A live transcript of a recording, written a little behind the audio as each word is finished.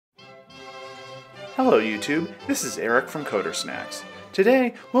Hello YouTube, this is Eric from CoderSnacks.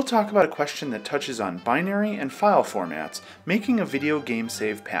 Today, we'll talk about a question that touches on binary and file formats, making a video game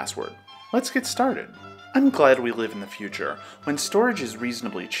save password. Let's get started. I'm glad we live in the future, when storage is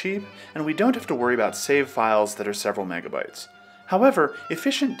reasonably cheap, and we don't have to worry about save files that are several megabytes. However,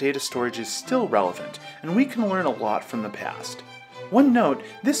 efficient data storage is still relevant, and we can learn a lot from the past. One note,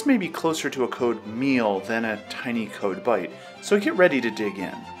 this may be closer to a code meal than a tiny code byte, so get ready to dig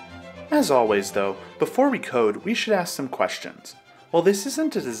in. As always though, before we code, we should ask some questions. While this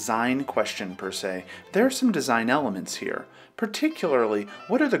isn't a design question per se, there are some design elements here. Particularly,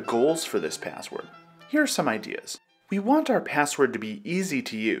 what are the goals for this password? Here are some ideas. We want our password to be easy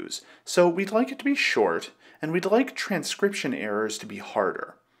to use, so we'd like it to be short, and we'd like transcription errors to be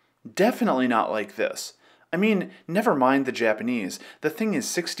harder. Definitely not like this. I mean, never mind the Japanese, the thing is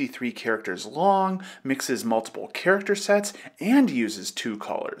 63 characters long, mixes multiple character sets, and uses 2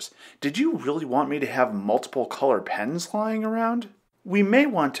 colors. Did you really want me to have multiple color pens lying around? We may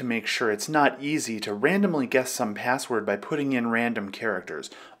want to make sure it's not easy to randomly guess some password by putting in random characters,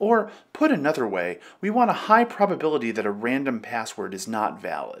 or, put another way, we want a high probability that a random password is not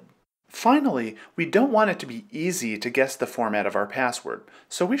valid. Finally, we don't want it to be easy to guess the format of our password,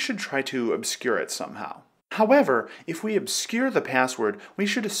 so we should try to obscure it somehow. However, if we obscure the password, we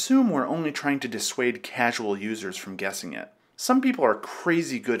should assume we're only trying to dissuade casual users from guessing it. Some people are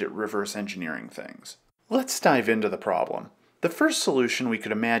crazy good at reverse engineering things. Let's dive into the problem. The first solution we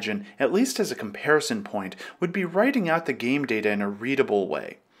could imagine, at least as a comparison point, would be writing out the game data in a readable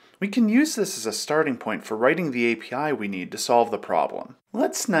way. We can use this as a starting point for writing the API we need to solve the problem.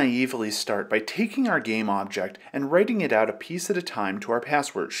 Let's naively start by taking our game object and writing it out a piece at a time to our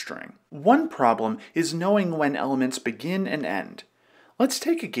password string. One problem is knowing when elements begin and end. Let's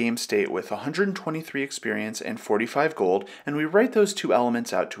take a game state with 123 experience and 45 gold, and we write those two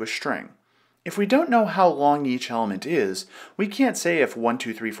elements out to a string. If we don't know how long each element is, we can't say if 1,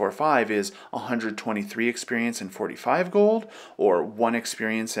 2, 3, 4, 5 is 123 experience and 45 gold, or 1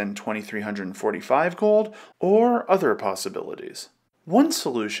 experience and 2345 gold, or other possibilities. One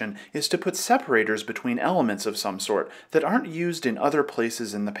solution is to put separators between elements of some sort that aren't used in other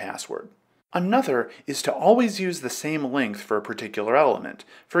places in the password. Another is to always use the same length for a particular element.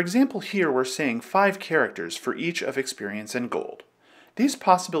 For example, here we're saying 5 characters for each of experience and gold. These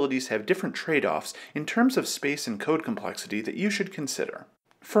possibilities have different trade-offs in terms of space and code complexity that you should consider.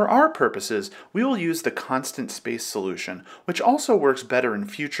 For our purposes, we will use the constant space solution, which also works better in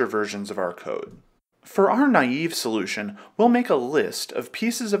future versions of our code. For our naive solution, we'll make a list of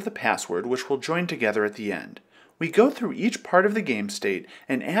pieces of the password which will join together at the end. We go through each part of the game state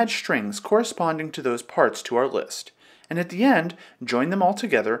and add strings corresponding to those parts to our list, and at the end, join them all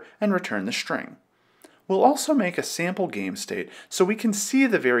together and return the string. We'll also make a sample game state so we can see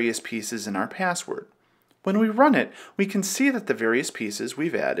the various pieces in our password. When we run it, we can see that the various pieces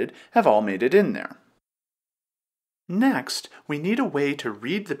we've added have all made it in there. Next, we need a way to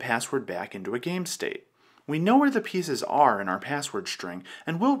read the password back into a game state. We know where the pieces are in our password string,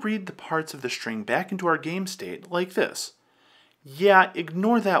 and we'll read the parts of the string back into our game state like this. Yeah,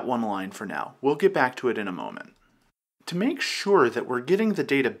 ignore that one line for now. We'll get back to it in a moment. To make sure that we're getting the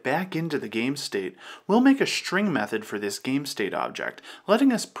data back into the game state, we'll make a string method for this game state object,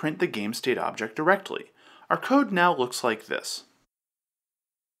 letting us print the game state object directly. Our code now looks like this.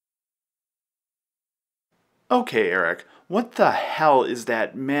 Okay, Eric, what the hell is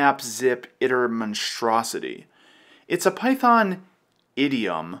that map zip iter monstrosity? It's a Python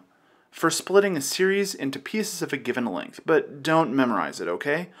idiom for splitting a series into pieces of a given length, but don't memorize it,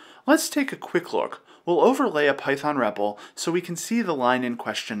 okay? Let's take a quick look. We'll overlay a Python REPL so we can see the line in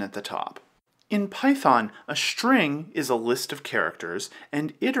question at the top. In Python, a string is a list of characters,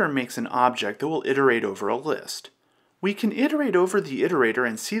 and iter makes an object that will iterate over a list. We can iterate over the iterator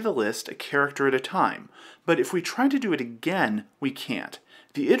and see the list a character at a time, but if we try to do it again, we can't.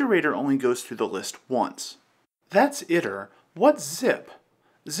 The iterator only goes through the list once. That's iter. What's zip?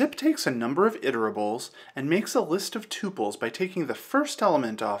 Zip takes a number of iterables and makes a list of tuples by taking the first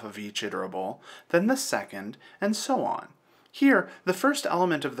element off of each iterable, then the second, and so on. Here, the first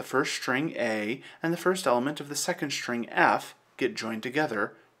element of the first string A and the first element of the second string F get joined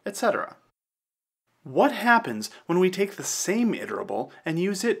together, etc. What happens when we take the same iterable and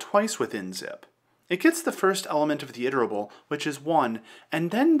use it twice within zip? It gets the first element of the iterable, which is 1, and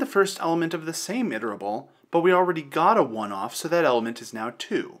then the first element of the same iterable, but we already got a 1 off, so that element is now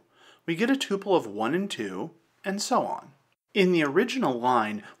 2. We get a tuple of 1 and 2, and so on. In the original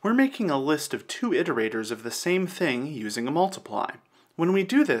line, we're making a list of 2 iterators of the same thing using a multiply. When we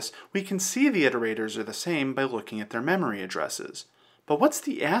do this, we can see the iterators are the same by looking at their memory addresses. But what's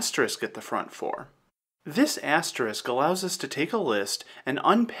the asterisk at the front for? This asterisk allows us to take a list and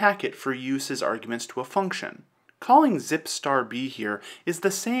unpack it for use as arguments to a function. Calling zip star b here is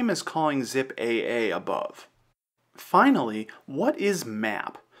the same as calling zip AA above. Finally, what is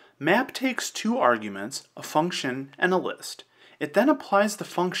map? Map takes two arguments, a function and a list. It then applies the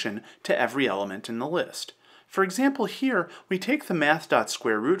function to every element in the list. For example, here we take the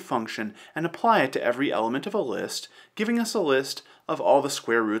math.square-root function and apply it to every element of a list, giving us a list of all the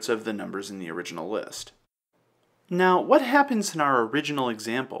square roots of the numbers in the original list. Now, what happens in our original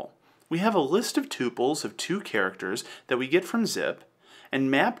example? We have a list of tuples of two characters that we get from zip, and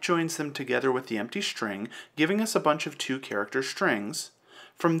map joins them together with the empty string, giving us a bunch of two-character strings.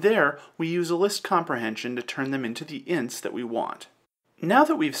 From there, we use a list comprehension to turn them into the ints that we want. Now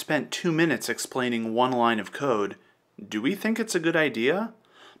that we've spent 2 minutes explaining one line of code, do we think it's a good idea?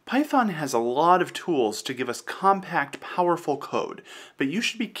 Python has a lot of tools to give us compact, powerful code, but you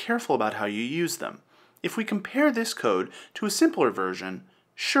should be careful about how you use them. If we compare this code to a simpler version,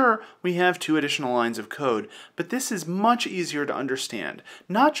 sure, we have 2 additional lines of code, but this is much easier to understand,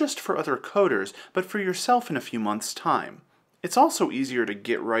 not just for other coders, but for yourself in a few months' time. It's also easier to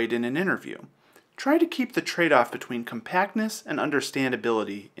get right in an interview. Try to keep the trade-off between compactness and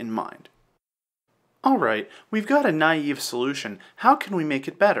understandability in mind. Alright, we've got a naive solution. How can we make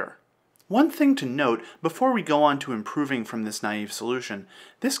it better? One thing to note before we go on to improving from this naive solution,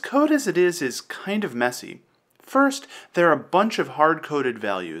 this code as it is kind of messy. First, there are a bunch of hard-coded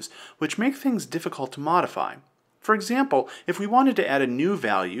values, which make things difficult to modify. For example, if we wanted to add a new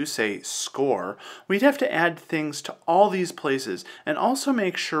value, say score, we'd have to add things to all these places and also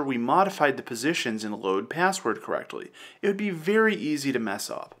make sure we modified the positions in load password correctly. It would be very easy to mess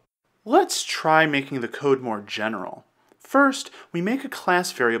up. Let's try making the code more general. First, we make a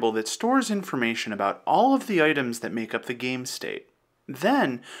class variable that stores information about all of the items that make up the game state.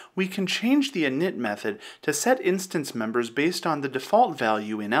 Then, we can change the init method to set instance members based on the default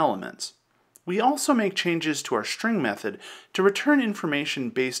value in elements. We also make changes to our string method to return information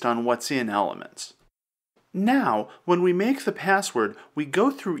based on what's in elements. Now, when we make the password, we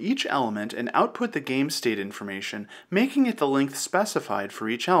go through each element and output the game state information, making it the length specified for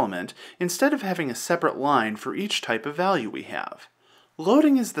each element, instead of having a separate line for each type of value we have.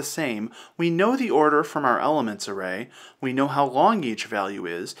 Loading is the same. We know the order from our elements array, we know how long each value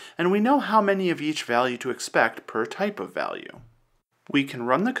is, and we know how many of each value to expect per type of value. We can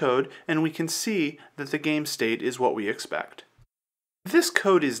run the code, and we can see that the game state is what we expect. This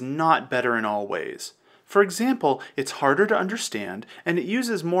code is not better in all ways. For example, it's harder to understand, and it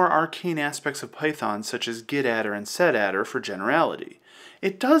uses more arcane aspects of Python such as getAttr and setAttr for generality.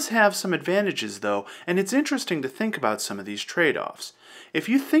 It does have some advantages though, and it's interesting to think about some of these trade-offs. If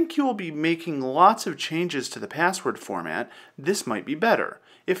you think you will be making lots of changes to the password format, this might be better.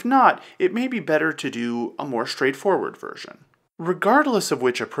 If not, it may be better to do a more straightforward version. Regardless of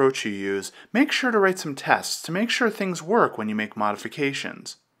which approach you use, make sure to write some tests to make sure things work when you make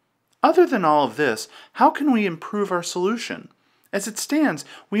modifications. Other than all of this, how can we improve our solution? As it stands,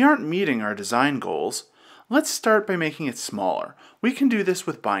 we aren't meeting our design goals. Let's start by making it smaller. We can do this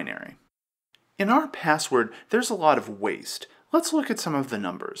with binary. In our password, there's a lot of waste. Let's look at some of the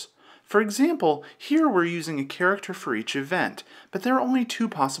numbers. For example, here we're using a character for each event, but there are only 2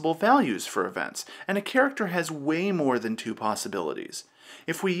 possible values for events, and a character has way more than 2 possibilities.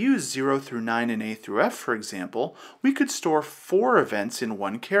 If we use 0 through 9 and A through F, for example, we could store 4 events in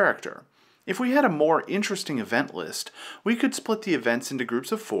one character. If we had a more interesting event list, we could split the events into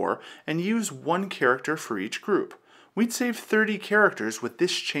groups of 4 and use 1 character for each group. We'd save 30 characters with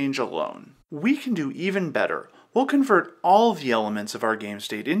this change alone. We can do even better. We'll convert all the elements of our game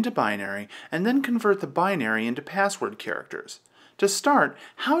state into binary and then convert the binary into password characters. To start,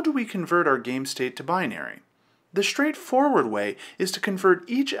 how do we convert our game state to binary? The straightforward way is to convert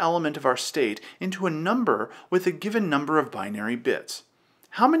each element of our state into a number with a given number of binary bits.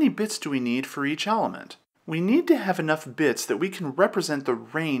 How many bits do we need for each element? We need to have enough bits that we can represent the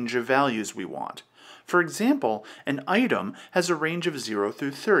range of values we want. For example, an item has a range of 0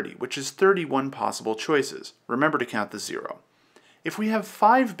 through 30, which is 31 possible choices. Remember to count the 0. If we have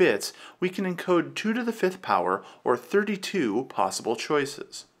 5 bits, we can encode 2 to the 5th power, or 32 possible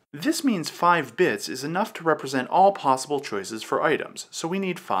choices. This means 5 bits is enough to represent all possible choices for items, so we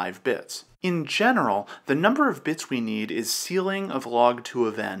need 5 bits. In general, the number of bits we need is ceiling of log 2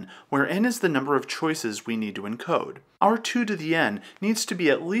 of n, where n is the number of choices we need to encode. Our 2 to the n needs to be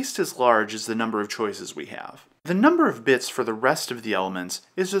at least as large as the number of choices we have. The number of bits for the rest of the elements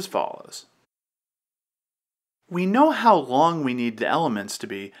is as follows. We know how long we need the elements to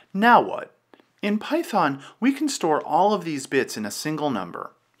be, now what? In Python, we can store all of these bits in a single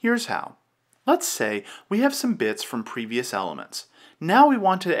number. Here's how. Let's say we have some bits from previous elements. Now we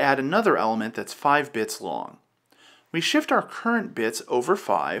want to add another element that's 5 bits long. We shift our current bits over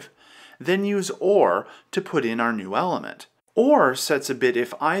 5, then use OR to put in our new element. OR sets a bit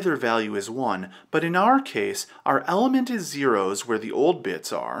if either value is 1, but in our case, our element is zeros where the old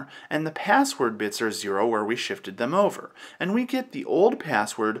bits are, and the password bits are 0 where we shifted them over, and we get the old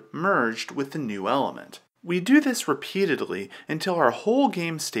password merged with the new element. We do this repeatedly until our whole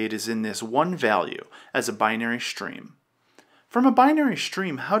game state is in this one value as a binary stream. From a binary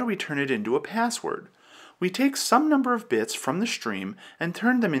stream, how do we turn it into a password? We take some number of bits from the stream and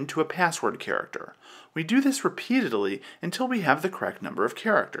turn them into a password character. We do this repeatedly until we have the correct number of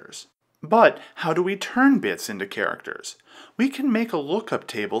characters. But how do we turn bits into characters? We can make a lookup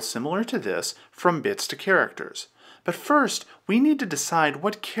table similar to this from bits to characters. But first, we need to decide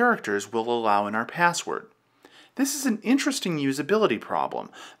what characters we'll allow in our password. This is an interesting usability problem.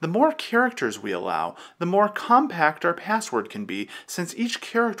 The more characters we allow, the more compact our password can be, since each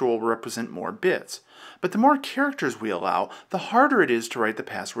character will represent more bits. But the more characters we allow, the harder it is to write the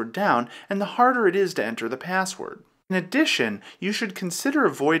password down, and the harder it is to enter the password. In addition, you should consider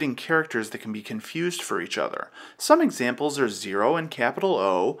avoiding characters that can be confused for each other. Some examples are 0 and capital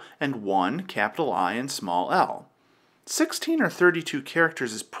O, and 1, capital I, and small l. 16 or 32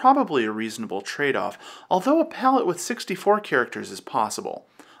 characters is probably a reasonable trade-off, although a palette with 64 characters is possible.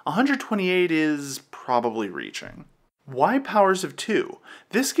 128 is probably reaching. Y powers of 2.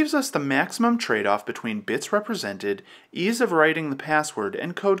 This gives us the maximum trade-off between bits represented, ease of writing the password,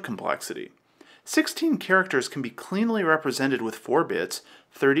 and code complexity. 16 characters can be cleanly represented with 4 bits,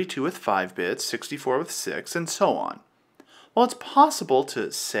 32 with 5 bits, 64 with 6, and so on. While it's possible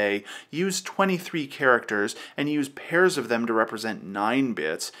to, say, use 23 characters and use pairs of them to represent 9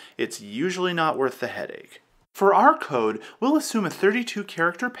 bits, it's usually not worth the headache. For our code, we'll assume a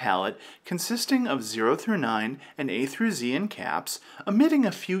 32-character palette consisting of 0 through 9 and A through Z in caps, omitting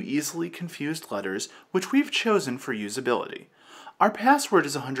a few easily confused letters, which we've chosen for usability. Our password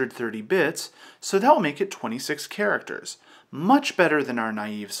is 130 bits, so that will make it 26 characters. Much better than our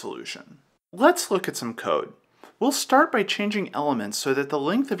naive solution. Let's look at some code. We'll start by changing elements so that the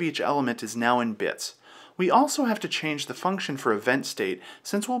length of each element is now in bits. We also have to change the function for event state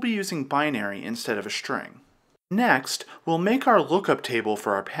since we'll be using binary instead of a string. Next, we'll make our lookup table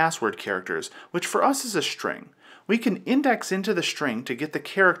for our password characters, which for us is a string. We can index into the string to get the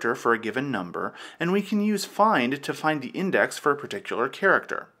character for a given number, and we can use find to find the index for a particular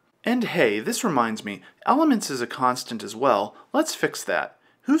character. And hey, this reminds me, elements is a constant as well. Let's fix that.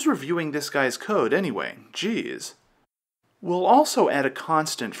 Who's reviewing this guy's code anyway? Geez. We'll also add a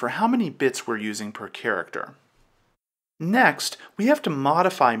constant for how many bits we're using per character. Next, we have to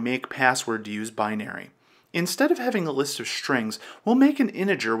modify makePassword to use binary. Instead of having a list of strings, we'll make an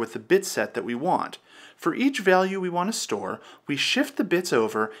integer with the bit set that we want. For each value we want to store, we shift the bits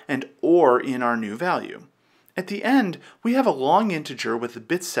over and OR in our new value. At the end, we have a long integer with the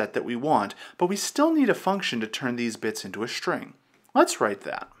bit set that we want, but we still need a function to turn these bits into a string. Let's write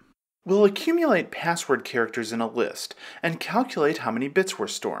that. We'll accumulate password characters in a list and calculate how many bits we're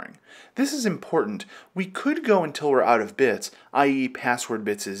storing. This is important. We could go until we're out of bits, i.e. password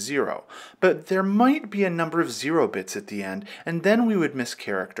bits is 0, but there might be a number of 0 bits at the end, and then we would miss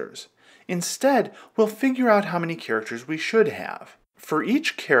characters. Instead, we'll figure out how many characters we should have. For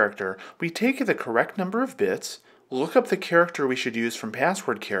each character, we take the correct number of bits, look up the character we should use from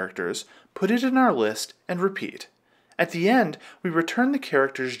password characters, put it in our list, and repeat. At the end, we return the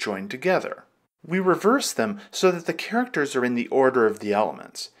characters joined together. We reverse them so that the characters are in the order of the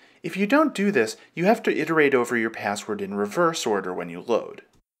elements. If you don't do this, you have to iterate over your password in reverse order when you load.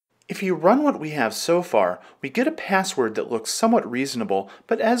 If you run what we have so far, we get a password that looks somewhat reasonable,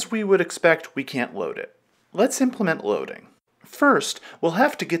 but as we would expect, we can't load it. Let's implement loading. First, we'll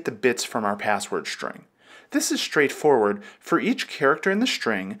have to get the bits from our password string. This is straightforward. For each character in the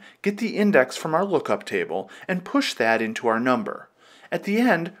string, get the index from our lookup table and push that into our number. At the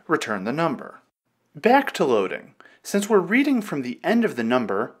end, return the number. Back to loading. Since we're reading from the end of the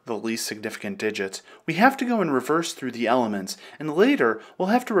number, the least significant digits, we have to go in reverse through the elements, and later we'll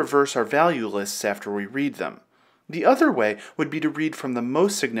have to reverse our value lists after we read them. The other way would be to read from the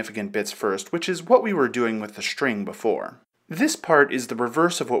most significant bits first, which is what we were doing with the string before. This part is the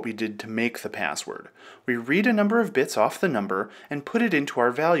reverse of what we did to make the password. We read a number of bits off the number and put it into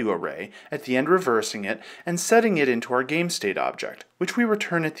our value array, at the end reversing it and setting it into our GameState object, which we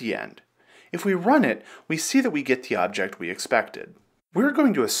return at the end. If we run it, we see that we get the object we expected. We're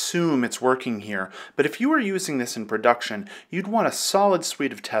going to assume it's working here, but if you were using this in production, you'd want a solid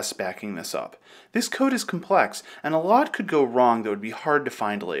suite of tests backing this up. This code is complex, and a lot could go wrong that would be hard to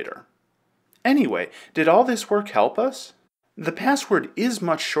find later. Anyway, did all this work help us? The password is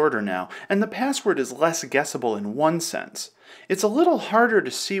much shorter now, and the password is less guessable in one sense. It's a little harder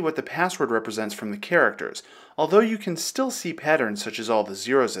to see what the password represents from the characters, although you can still see patterns such as all the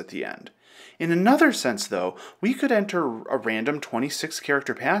zeros at the end. In another sense, though, we could enter a random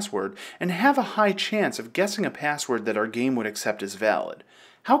 26-character password and have a high chance of guessing a password that our game would accept as valid.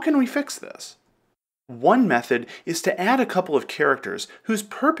 How can we fix this? One method is to add a couple of characters whose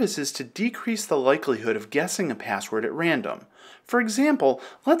purpose is to decrease the likelihood of guessing a password at random. For example,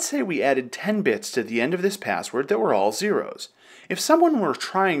 let's say we added 10 bits to the end of this password that were all zeros. If someone were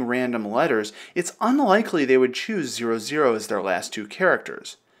trying random letters, it's unlikely they would choose 00 as their last two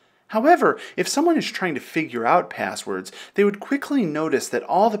characters. However, if someone is trying to figure out passwords, they would quickly notice that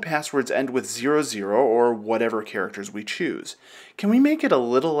all the passwords end with 00 or whatever characters we choose. Can we make it a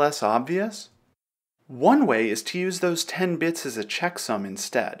little less obvious? One way is to use those 10 bits as a checksum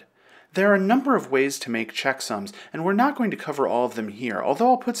instead. There are a number of ways to make checksums, and we're not going to cover all of them here, although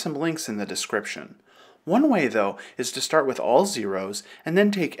I'll put some links in the description. One way, though, is to start with all zeros, and then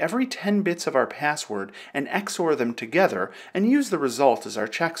take every 10 bits of our password and XOR them together, and use the result as our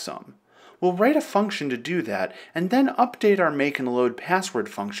checksum. We'll write a function to do that, and then update our make and load password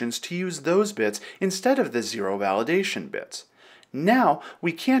functions to use those bits instead of the zero validation bits. Now,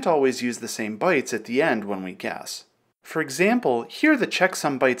 we can't always use the same bytes at the end when we guess. For example, here the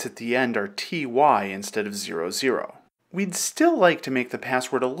checksum bytes at the end are ty instead of 00. We'd still like to make the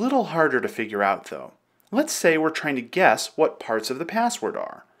password a little harder to figure out, though. Let's say we're trying to guess what parts of the password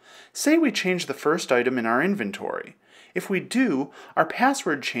are. Say we change the first item in our inventory. If we do, our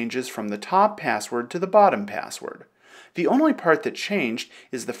password changes from the top password to the bottom password. The only part that changed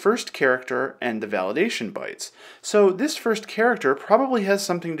is the first character and the validation bytes, so this first character probably has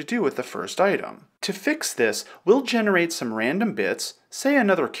something to do with the first item. To fix this, we'll generate some random bits, say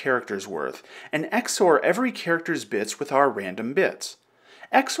another character's worth, and XOR every character's bits with our random bits.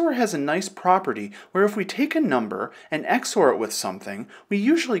 XOR has a nice property where if we take a number and XOR it with something, we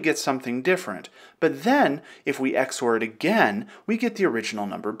usually get something different, but then, if we XOR it again, we get the original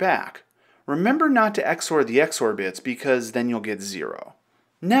number back. Remember not to XOR the XOR bits because then you'll get 0.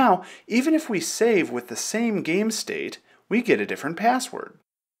 Now, even if we save with the same game state, we get a different password.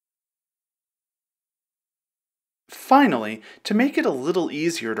 Finally, to make it a little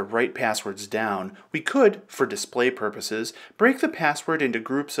easier to write passwords down, we could, for display purposes, break the password into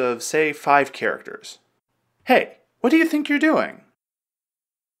groups of, say, 5 characters. Hey, what do you think you're doing?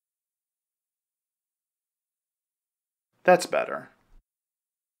 That's better.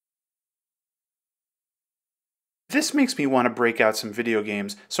 This makes me want to break out some video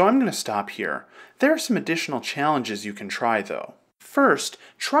games, so I'm going to stop here. There are some additional challenges you can try, though. First,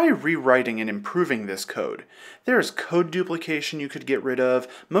 try rewriting and improving this code. There's code duplication you could get rid of.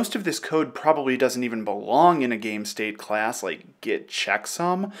 Most of this code probably doesn't even belong in a game state class like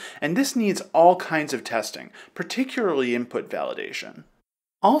getChecksum, and this needs all kinds of testing, particularly input validation.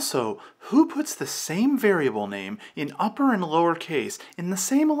 Also, who puts the same variable name in upper and lower case in the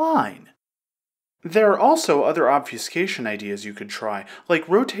same line? There are also other obfuscation ideas you could try, like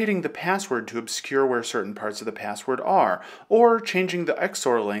rotating the password to obscure where certain parts of the password are, or changing the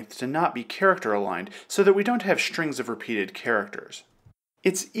XOR length to not be character aligned so that we don't have strings of repeated characters.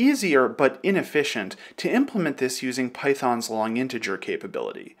 It's easier, but inefficient, to implement this using Python's long integer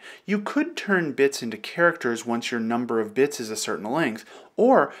capability. You could turn bits into characters once your number of bits is a certain length,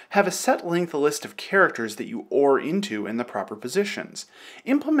 or have a set length list of characters that you OR into in the proper positions.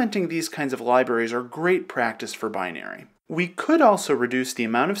 Implementing these kinds of libraries are great practice for binary. We could also reduce the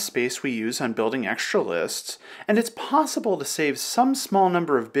amount of space we use on building extra lists, and it's possible to save some small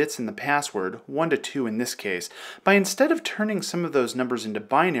number of bits in the password, 1 to 2 in this case, by instead of turning some of those numbers into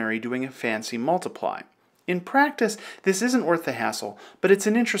binary doing a fancy multiply. In practice, this isn't worth the hassle, but it's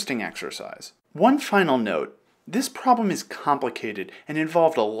an interesting exercise. One final note. This problem is complicated and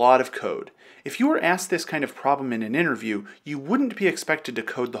involved a lot of code. If you were asked this kind of problem in an interview, you wouldn't be expected to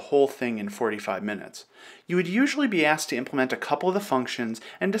code the whole thing in 45 minutes. You would usually be asked to implement a couple of the functions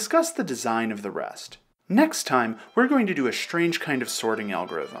and discuss the design of the rest. Next time, we're going to do a strange kind of sorting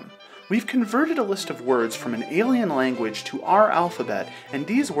algorithm. We've converted a list of words from an alien language to our alphabet, and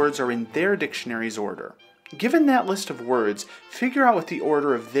these words are in their dictionary's order. Given that list of words, figure out what the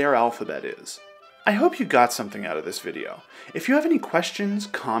order of their alphabet is. I hope you got something out of this video. If you have any questions,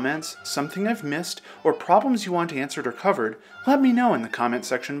 comments, something I've missed, or problems you want answered or covered, let me know in the comment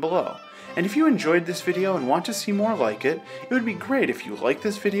section below. And if you enjoyed this video and want to see more like it, it would be great if you liked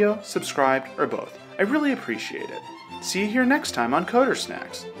this video, subscribed, or both. I really appreciate it. See you here next time on Coder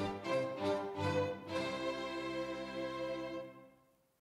Snacks.